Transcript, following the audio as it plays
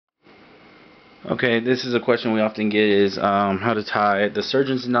Okay, this is a question we often get, is how to tie the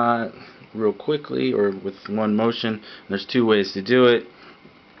surgeon's knot real quickly or with one motion. There's two ways to do it.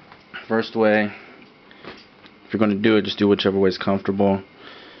 First way, if you're going to do it, just do whichever way is comfortable.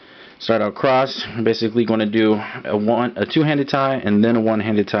 Start out cross. Basically going to do a two-handed tie and then a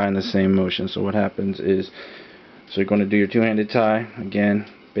one-handed tie in the same motion. So what happens is, so you're going to do your two-handed tie again,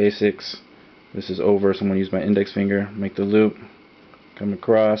 basics. This is over, so I'm going to use my index finger, make the loop, come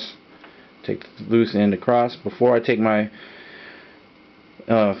across, take the loose end across. Before I take my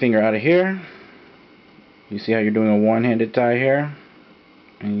finger out of here, you see how you're doing a one-handed tie here,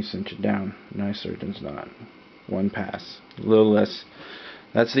 and you cinch it down. Nice surgeon's knot. One pass. A little less.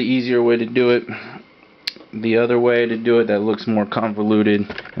 That's the easier way to do it. The other way to do it that looks more convoluted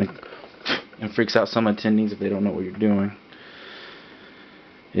and freaks out some attendees if they don't know what you're doing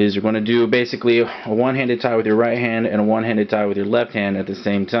is you're going to do basically a one-handed tie with your right hand and a one-handed tie with your left hand at the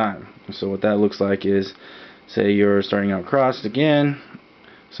same time. So what that looks like is, say you're starting out crossed again.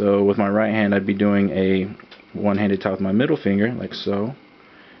 So with my right hand, I'd be doing a one-handed tie with my middle finger, like so,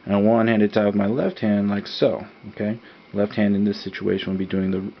 and a one-handed tie with my left hand, like so. Okay, left hand in this situation would be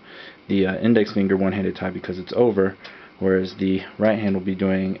doing the index finger one-handed tie because it's over, whereas the right hand will be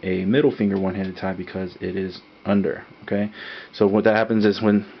doing a middle finger one-handed tie because it is under. Okay, so what that happens is,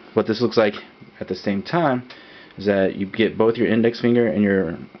 what this looks like at the same time is that you get both your index finger and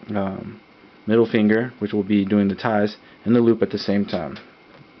your middle finger, which will be doing the ties, in the loop at the same time.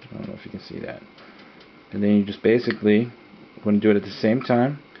 I don't know if you can see that. And then you just basically going to do it at the same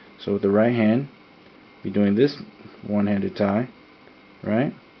time. So with the right hand, be doing this one-handed tie,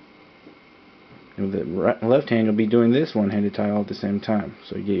 right? And with the left hand, you'll be doing this one-handed tie all at the same time.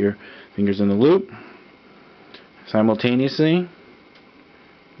 So you get your fingers in the loop, simultaneously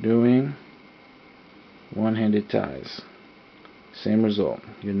doing one-handed ties. Same result.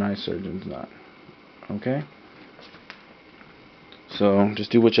 Your nice surgeon's knot. Okay? So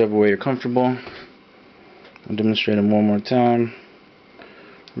just do whichever way you're comfortable. I'll demonstrate them one more time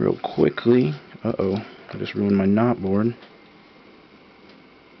real quickly. Uh-oh, I just ruined my knot board.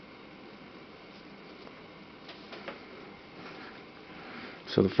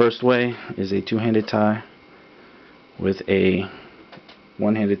 So the first way is a two-handed tie with a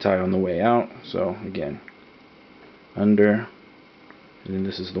one-handed tie on the way out. So again, under, and then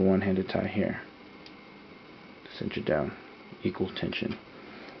this is the one-handed tie here. Cinch it down, equal tension.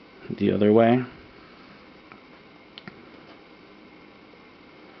 The other way,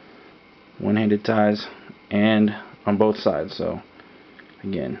 one-handed ties and on both sides. So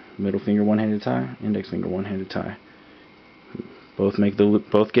again, middle finger one-handed tie, index finger one-handed tie. Both make the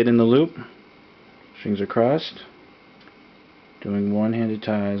loop, both get in the loop. Strings are crossed. Doing one-handed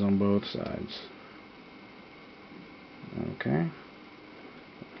ties on both sides. Okay.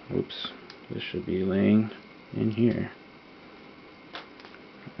 Oops. This should be laying in here.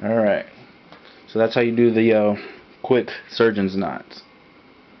 Alright. So that's how you do the quick surgeon's knots,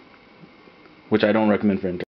 which I don't recommend for interns.